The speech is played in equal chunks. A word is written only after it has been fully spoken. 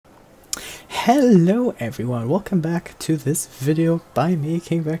Hello everyone, welcome back to this video by me,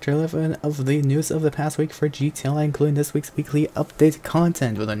 King Vector 11, of the news of the past week for GTA Online, including this week's weekly update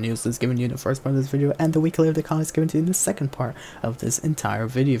content, with the news is given you in the first part of this video, and the weekly update content is given to you in the second part of this entire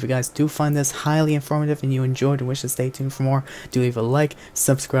video. If you guys do find this highly informative and you enjoyed and wish to stay tuned for more, do leave a like,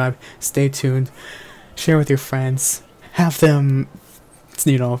 subscribe, stay tuned, share with your friends, have them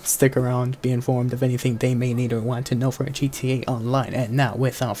stick around, be informed of anything they may need or want to know for GTA Online. And now,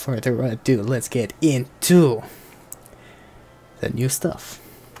 without further ado, let's get into the new stuff.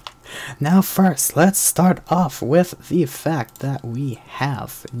 Now first, let's start off with the fact that we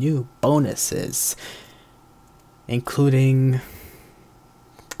have new bonuses, including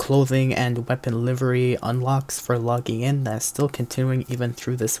clothing and weapon livery unlocks for logging in. That's still continuing even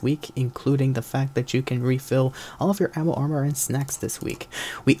through this week, including the fact that you can refill all of your ammo, armor, and snacks this week.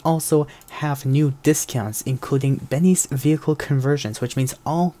 We also have new discounts, including Benny's vehicle conversions, which means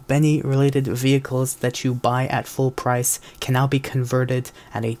all Benny related vehicles that you buy at full price can now be converted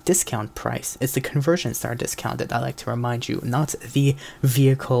at a discount price. It's the conversions that are discounted, I like to remind you, not the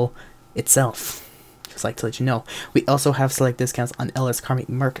vehicle itself. Just like to let you know. We also have select discounts on LS Car Meet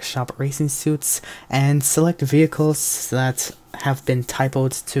Merc Shop racing suits and select vehicles that have been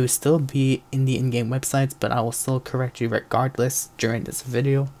typoed to still be in the in-game websites, but I will still correct you regardless during this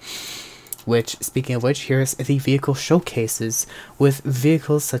video. Which, speaking of which, here's the vehicle showcases with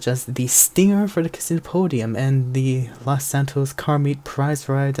vehicles such as the Stinger for the Casino Podium and the Los Santos Car Meet Prize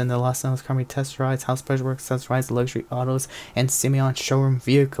Ride and the Los Santos Car Meet Test Rides, House Pleasure Works Test Rides, Luxury Autos, and Simeon Showroom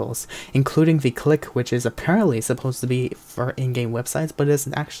vehicles, including the Click, which is apparently supposed to be for in-game websites, but is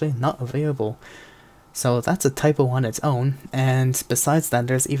actually not available. So that's a typo on its own, and besides that,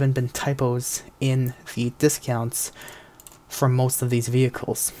 there's even been typos in the discounts for most of these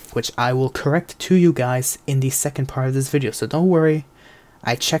vehicles, which I will correct to you guys in the second part of this video. So don't worry,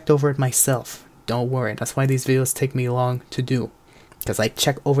 I checked over it myself. Don't worry, that's why these videos take me long to do, because I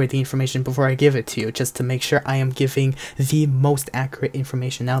check over the information before I give it to you, just to make sure I am giving the most accurate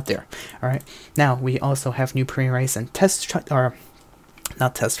information out there. Alright, now we also have new pre-race and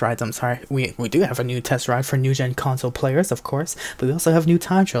not test rides, I'm sorry. We do have a new test ride for new gen console players, of course, but we also have new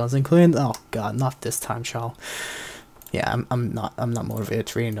time trials, including, oh god, not this time trial. Yeah, I'm not motivated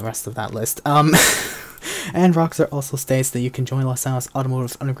to read the rest of that list. And Rockstar also states that you can join Los Santos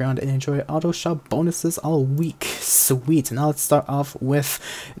Automotive's Underground and enjoy auto shop bonuses all week. Sweet. Now let's start off with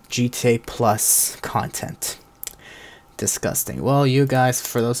GTA Plus content. Disgusting. Well, you guys,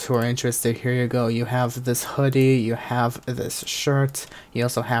 for those who are interested, here you go. You have this hoodie, you have this shirt, you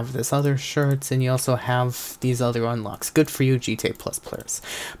also have this other shirt, and you also have these other unlocks. Good for you, GTA Plus players.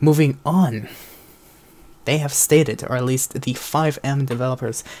 Moving on. They have stated, or at least the 5M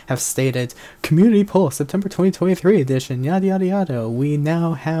developers have stated, community poll, September 2023 edition, yada yada yada. We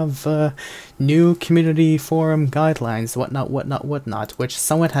now have new community forum guidelines, whatnot, which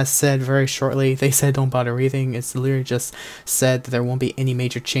someone has said very shortly. They said don't bother reading. It's literally just said there won't be any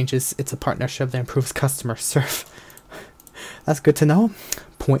major changes. It's a partnership that improves customer service. That's good to know.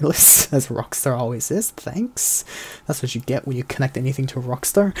 Pointless, as Rockstar always is. Thanks. That's what you get when you connect anything to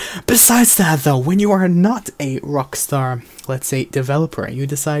Rockstar. Besides that, though, when you are not a Rockstar, let's say, developer, and you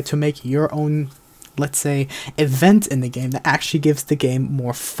decide to make your own, let's say, event in the game that actually gives the game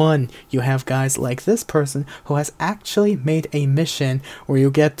more fun, you have guys like this person who has actually made a mission where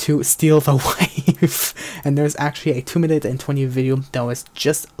you get to steal the wife. And there's actually a 2-minute and 20 video that was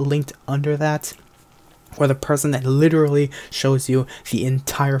just linked under that, where the person that literally shows you the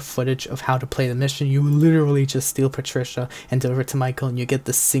entire footage of how to play the mission. You literally just steal Patricia and deliver it to Michael, and you get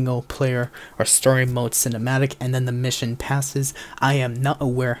the single player or story mode cinematic, and then the mission passes. I am not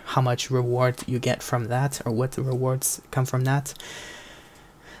aware how much reward you get from that, or what the rewards come from that,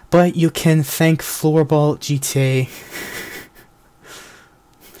 but you can thank Floorball GTA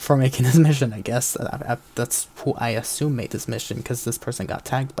for making this mission, I guess. That's who I assume made this mission, because this person got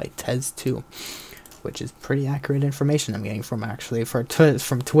tagged by Tez too, which is pretty accurate information I'm getting from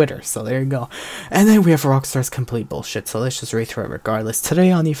from Twitter, so there you go. And then we have Rockstar's complete bullshit, so let's just read through it regardless. Today,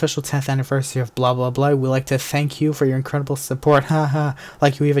 on the official 10th anniversary of blah blah blah, we'd like to thank you for your incredible support. Haha,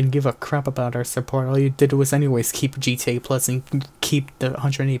 like you even give a crap about our support. All you did was anyways keep GTA Plus and keep the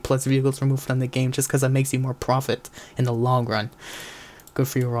 180 plus vehicles removed from the game just because that makes you more profit in the long run. Good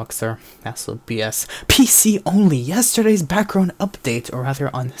for you, Rockstar. Absolute BS. PC only. Yesterday's background update, or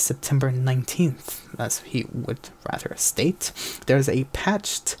rather on September 19th, as he would rather state, there's a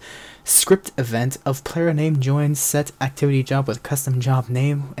patched script event of player name joins set activity job with custom job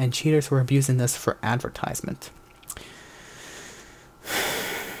name, and cheaters were abusing this for advertisement.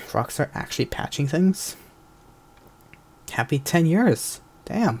 Rockstar actually patching things? Happy 10 years.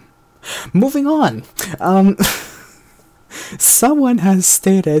 Damn. Moving on. Someone has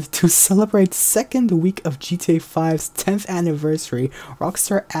stated to celebrate second week of GTA 5's 10th anniversary,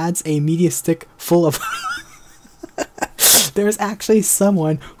 Rockstar adds a media stick full of... There's actually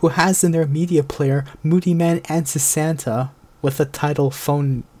someone who has in their media player Moody Man and Santa with the title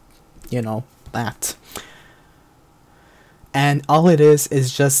phone, you know, that. And all it is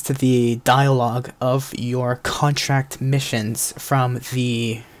just the dialogue of your contract missions from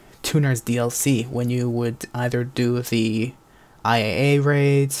the Tuners DLC, when you would either do the IAA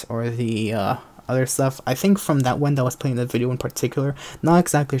raids or the other stuff. I think from that one that was playing the video in particular, not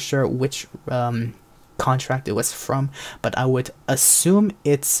exactly sure which contract it was from, but I would assume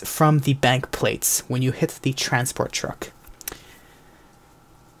it's from the bank plates when you hit the transport truck.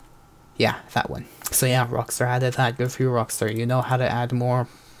 Yeah, that one. So yeah, Rockstar added that. Good for you, Rockstar. You know how to add more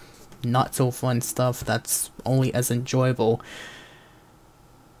not so fun stuff that's only as enjoyable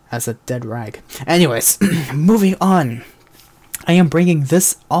as a dead rag. Anyways, moving on. I am bringing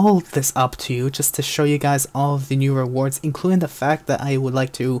all of this up to you just to show you guys all of the new rewards, including the fact that I would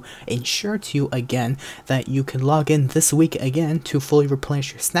like to ensure to you again that you can log in this week again to fully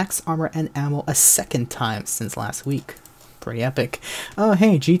replenish your snacks, armor, and ammo a second time since last week. Pretty epic. Oh,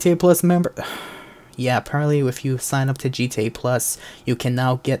 hey, GTA Plus member. Yeah, apparently if you sign up to GTA Plus, you can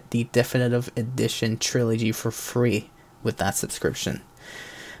now get the Definitive Edition trilogy for free with that subscription.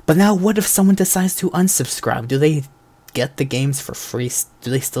 But now what if someone decides to unsubscribe? Do they get the games for free?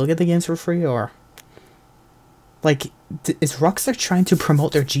 Do they still get the games for free, or like is Rockstar trying to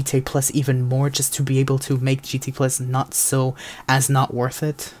promote their GTA Plus even more just to be able to make GTA Plus not worth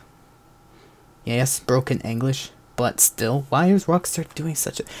it? Yes, broken English, but still, why is Rockstar doing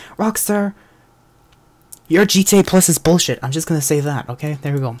such a... Rockstar, your GTA Plus is bullshit. I'm just gonna say that, okay?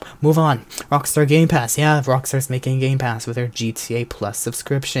 There we go. Move on. Rockstar Game Pass. Yeah, Rockstar's making Game Pass with their GTA Plus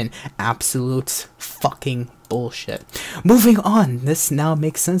subscription. Absolute fucking bullshit. Moving on. This now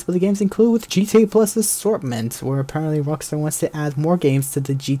makes sense, but the games include with GTA Plus assortment, where apparently Rockstar wants to add more games to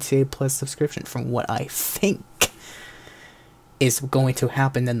the GTA Plus subscription, from what I think is going to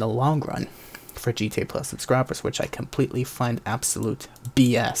happen in the long run for GTA Plus subscribers, which I completely find absolute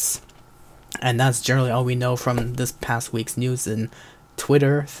BS. And that's generally all we know from this past week's news in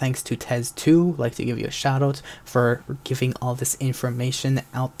Twitter. Thanks to Tez2, like to give you a shout out for giving all this information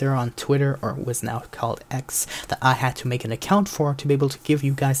out there on Twitter, or was now called X, that I had to make an account for to be able to give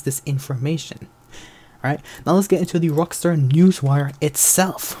you guys this information. Alright, now let's get into the Rockstar Newswire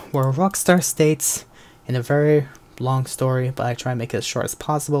itself, where Rockstar states in a very long story, but I try and make it as short as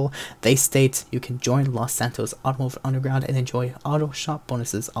possible. They state you can join Los Santos Automotive Underground and enjoy auto shop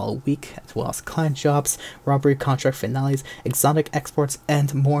bonuses all week, as well as client jobs, robbery contract finales, exotic exports,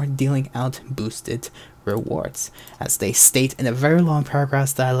 and more, dealing out boosted rewards. As they state in a very long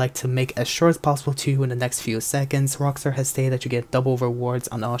paragraph that I like to make as short as possible to you in the next few seconds, Rockstar has stated that you get double rewards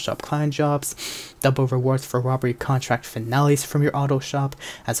on auto shop client jobs, double rewards for robbery contract finales from your auto shop,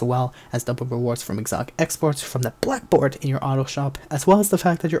 as well as double rewards from exotic exports from the blackboard in your auto shop, as well as the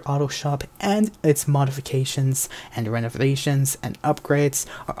fact that your auto shop and its modifications and renovations and upgrades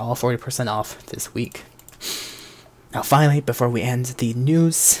are all 40% off this week. Now finally, before we end the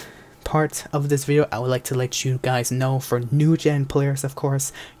news part of this video, I would like to let you guys know, for new gen players of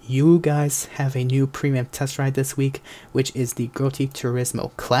course, you guys have a new premium test ride this week, which is the Grotti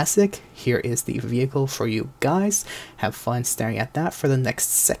Turismo Classic. Here is the vehicle for you guys. Have fun staring at that for the next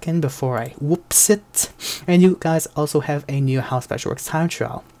second before I whoops it. And you guys also have a new How Special Works time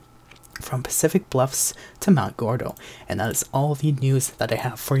trial from Pacific Bluffs to Mount Gordo. And that is all the news that I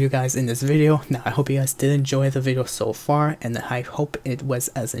have for you guys in this video. Now I hope you guys did enjoy the video so far, and I hope it was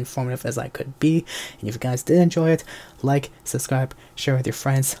as informative as I could be. And if you guys did enjoy it, like, subscribe, share with your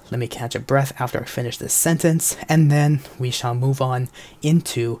friends. Let me catch a breath after I finish this sentence, and then we shall move on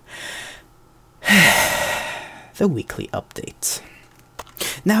into the weekly update.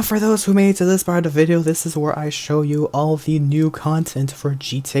 Now for those who made it to this part of the video, this is where I show you all the new content for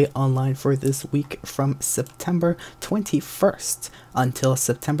GTA Online for this week from September 21st until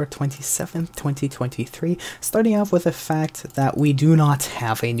September 27th, 2023, starting off with the fact that we do not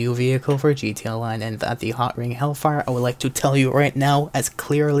have a new vehicle for GTA Online, and that the Hot Ring Hellfire, I would like to tell you right now as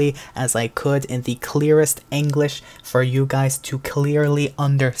clearly as I could in the clearest English for you guys to clearly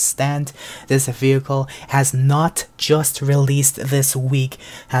understand, this vehicle has not just released this week,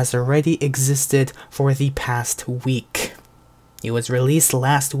 has already existed for the past week. It was released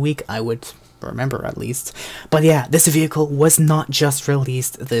last week, I would remember at least. But yeah, this vehicle was not just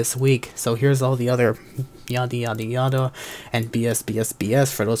released this week. So here's all the other, yada yada yada, and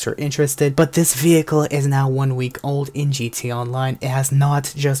BS for those who are interested. But this vehicle is now 1 week old in GTA Online. It has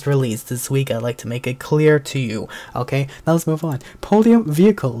not just released this week. I'd like to make it clear to you. Okay, now let's move on. Podium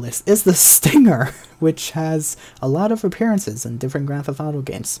vehicle list is the Stinger, which has a lot of appearances in different Grand Theft Auto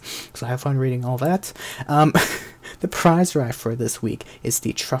games. So have fun reading all that. The prize rack for this week is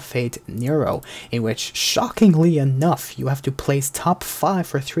the Truffade Nero, in which, shockingly enough, you have to place top 5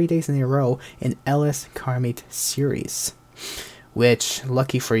 for 3 days in a row in Ellis Car Meet series. Which,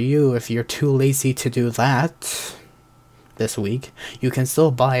 lucky for you, if you're too lazy to do that this week, you can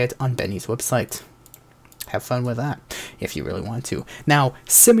still buy it on Benny's website. Have fun with that, if you really want to. Now,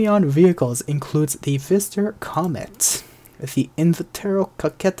 Simeon vehicles includes the Vister Comet, the Invitero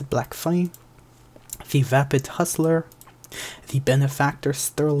Coquette Black Flame, the Vapid Hustler, the Benefactor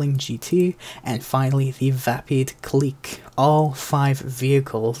Sterling GT, and finally the Vapid Clique. All 5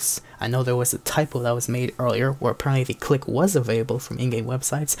 vehicles. I know there was a typo that was made earlier where apparently the Clique was available from in-game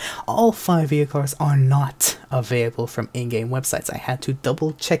websites. All 5 vehicles are not available from in-game websites. I had to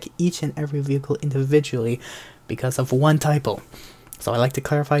double check each and every vehicle individually because of one typo. So I'd like to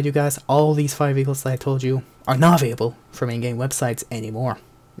clarify to you guys, all these 5 vehicles that I told you are not available from in-game websites anymore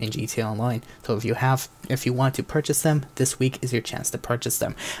in GTA Online. So if you want to purchase them, this week is your chance to purchase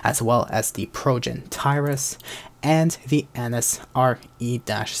them, as well as the Progen Tyrus and the Annis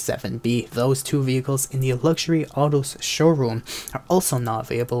RE-7B. Those 2 vehicles in the Luxury Autos showroom are also not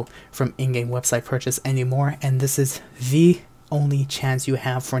available from in-game website purchase anymore, and this is the only chance you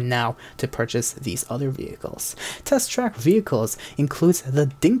have for now to purchase these other vehicles. Test track vehicles includes the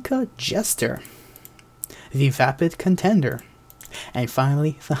Dinka Jester, the Vapid Contender, and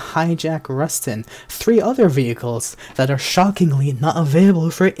finally the Hijack Rustin. 3 other vehicles that are shockingly not available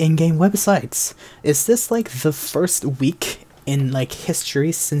for in-game websites. Is this like the first week in like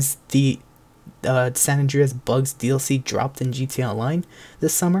history since the San Andreas Bugs DLC dropped in GTA Online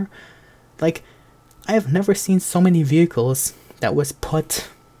this summer? Like, I have never seen so many vehicles that was put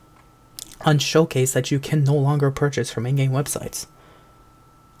on showcase that you can no longer purchase from in-game websites.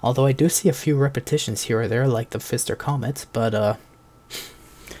 Although I do see a few repetitions here or there, like the Fister Comet, but,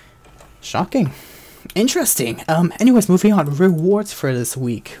 shocking. Interesting. Anyways, moving on. Rewards for this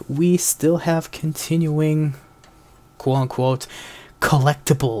week. We still have continuing, quote-unquote,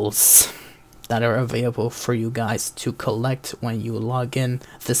 collectibles that are available for you guys to collect when you log in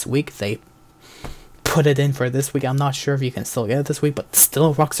this week. They put it in for this week. I'm not sure if you can still get it this week, but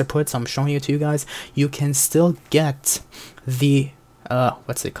still rocks are put, so I'm showing it to you guys. You can still get the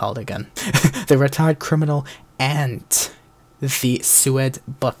what's it called again? The Retired Criminal and the Sued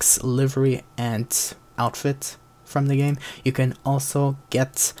Bucks livery and outfit from the game. You can also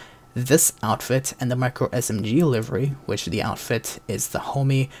get this outfit and the Micro SMG livery, which the outfit is the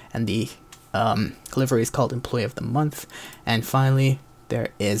Homie and the livery is called Employee of the Month. And finally, there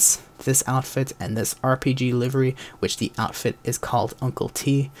is this outfit and this RPG livery, which the outfit is called Uncle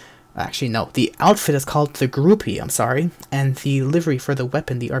T. Actually, no, the outfit is called the Groupie, I'm sorry, and the livery for the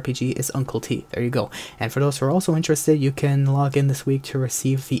weapon, the RPG, is Uncle T. There you go. And for those who are also interested, you can log in this week to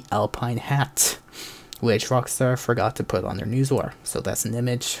receive the Alpine hat, which Rockstar forgot to put on their newswire. So that's an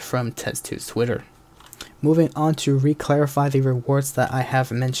image from Tez2's Twitter. Moving on to re-clarify the rewards that I have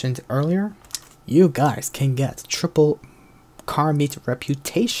mentioned earlier, you guys can get triple Car Meet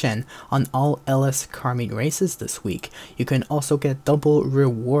reputation on all Ellis Car Meet races this week. You can also get double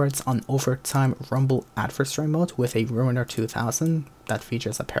rewards on Overtime Rumble Adversary mode with a Ruiner 2000 that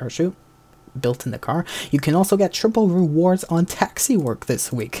features a parachute built in the car. You can also get triple rewards on taxi work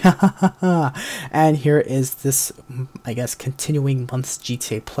this week. And here is this, I guess, continuing month's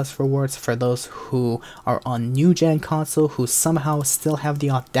GTA Plus rewards for those who are on new gen console who somehow still have the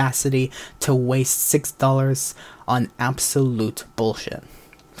audacity to waste $6 on absolute bullshit,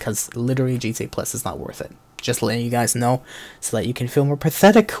 because literally GTA Plus is not worth it. Just letting you guys know so that you can feel more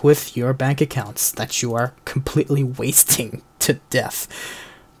pathetic with your bank accounts that you are completely wasting to death.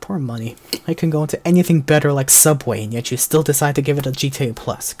 Poor money. I can go into anything better like Subway, and yet you still decide to give it a GTA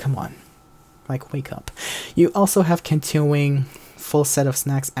Plus. Come on. Like, wake up. You also have continuing full set of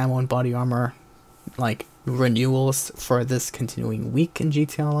snacks, ammo, and body armor, like, renewals for this continuing week in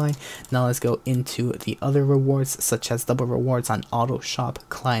GTA Online. Now let's go into the other rewards, such as double rewards on Auto Shop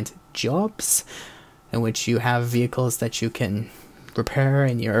Client Jobs, in which you have vehicles that you can repair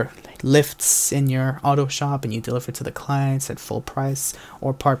in your lifts in your auto shop, and you deliver to the clients at full price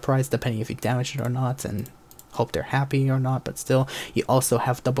or part price depending if you damage it or not, and hope they're happy or not. But still, you also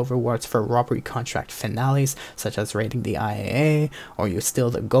have double rewards for robbery contract finales, such as raiding the IAA, or you steal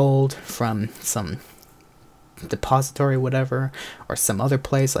the gold from some depository, whatever, or some other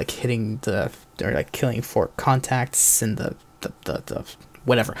place, like hitting the, or like killing 4 contacts in the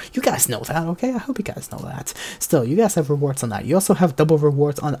whatever. You guys know that, okay? I hope you guys know that. Still, you guys have rewards on that. You also have double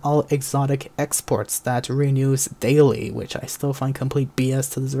rewards on all exotic exports that renews daily, which I still find complete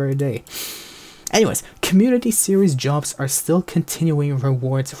BS to this very day. Anyways, community series jobs are still continuing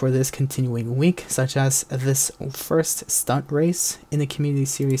rewards for this continuing week, such as this first stunt race in the community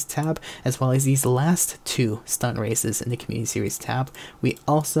series tab, as well as these last 2 stunt races in the community series tab. We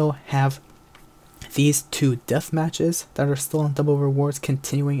also have these 2 death matches that are still on double rewards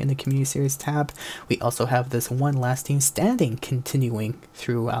continuing in the community series tab. We also have this one last team standing continuing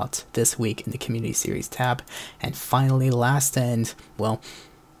throughout this week in the community series tab. And finally, last and, well,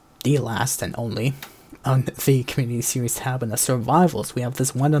 the last and only on the community series tab in the survivals, we have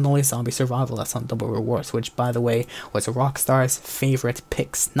this one and only zombie survival that's on double rewards, which, by the way, was Rockstar's favorite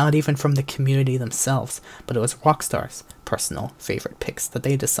picks. Not even from the community themselves, but it was Rockstar's personal favorite picks that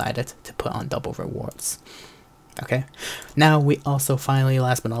they decided to put on double rewards. Okay, now we also finally,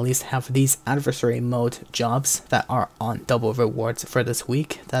 last but not least, have these adversary mode jobs that are on double rewards for this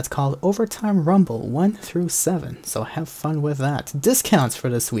week. That's called Overtime Rumble 1 through 7, so have fun with that. Discounts for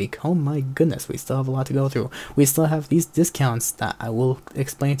this week, oh my goodness, we still have a lot to go through. We still have these discounts that I will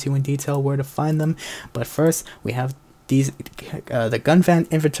explain to you in detail where to find them, but first we have these the gun van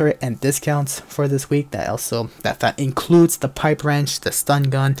inventory and discounts for this week. That also that includes the pipe wrench, the stun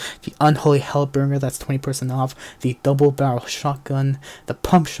gun, the unholy hellbringer, that's 20% off, the double barrel shotgun, the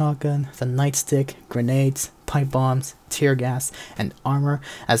pump shotgun, the nightstick, grenades, pipe bombs, tear gas, and armor,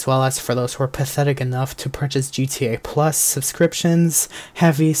 as well as for those who are pathetic enough to purchase GTA Plus subscriptions,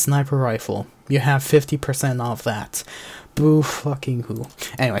 heavy sniper rifle. You have 50% off that. Boo fucking who.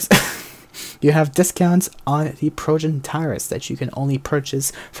 Anyways. You have discounts on the Progen tires that you can only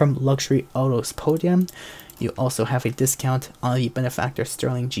purchase from Luxury Autos Podium. You also have a discount on the Benefactor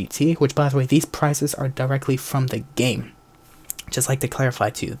Sterling GT, which, by the way, these prices are directly from the game. Just like to clarify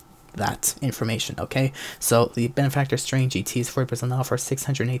to you that information, okay? So the Benefactor Sterling GT is 40% off for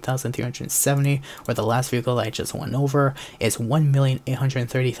 $608,370, where the last vehicle that I just went over is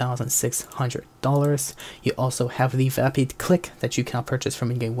 $1,830,600. You also have the Vapid Click that you can purchase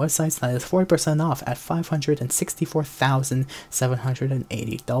from in-game websites that is 40% off at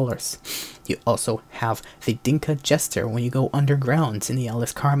 $564,780. You also have the Dinka Jester when you go underground in the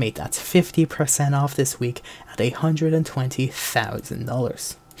Ellis Carmate. That's 50% off this week at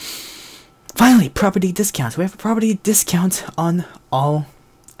 $120,000. Finally, property discounts. We have a property discount on all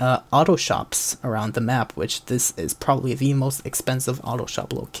auto shops around the map, which this is probably the most expensive auto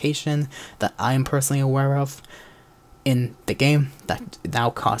shop location that I am personally aware of in the game. That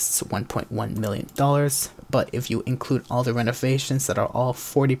now costs $1.1 million, but if you include all the renovations that are all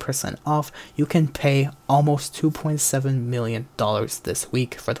 40% off, you can pay almost $2.7 million this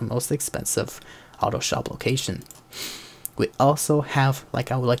week for the most expensive auto shop location. We also have,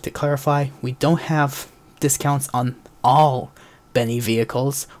 like I would like to clarify, we don't have discounts on all Benny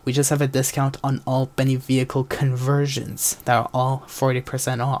vehicles. We just have a discount on all Benny vehicle conversions that are all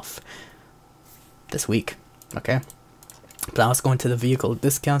 40% off this week, okay? But now let's go into the vehicle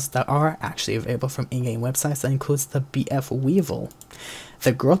discounts that are actually available from in-game websites. That includes the BF Weevil,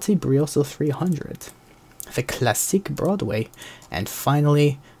 the Grotti Brioso 300, the Classic Broadway, and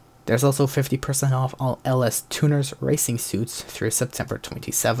finally, there's also 50% off all LS Tuners racing suits through September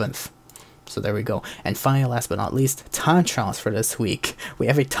 27th. So there we go. And finally, last but not least, time trials for this week. We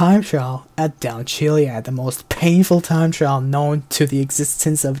have a time trial at Down Chiliad, the most painful time trial known to the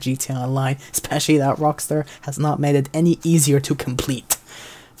existence of GTA Online, especially that Rockstar has not made it any easier to complete.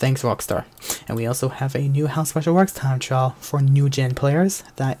 Thanks, Rockstar. And we also have a new House Special Works time trial for new gen players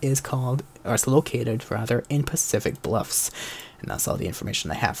that is called, or is located rather, in Pacific Bluffs. And that's all the information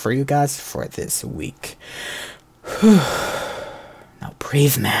I have for you guys for this week. Now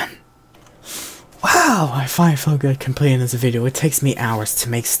breathe, man. Wow, I finally feel good completing this video. It takes me hours to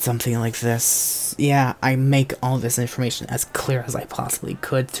make something like this. Yeah, I make all this information as clear as I possibly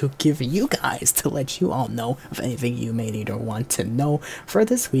could to give you guys, to let you all know of anything you may need or want to know for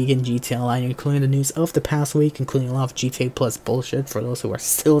this week in GTA Online, including the news of the past week, including a lot of GTA Plus bullshit for those who are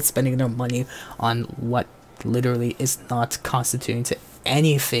still spending their money on what literally is not constituting to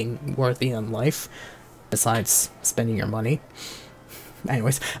anything worthy in life besides spending your money.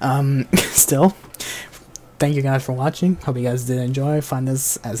 Anyways, still, thank you guys for watching. Hope you guys did enjoy. Find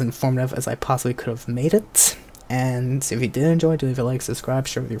this as informative as I possibly could have made it. And if you did enjoy, do leave a like, subscribe,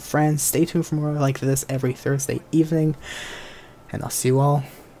 share with your friends. Stay tuned for more like this every Thursday evening. And I'll see you all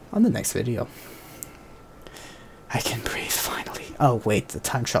on the next video. I can breathe finally. Oh wait, the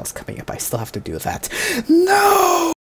time trial's coming up. I still have to do that. No!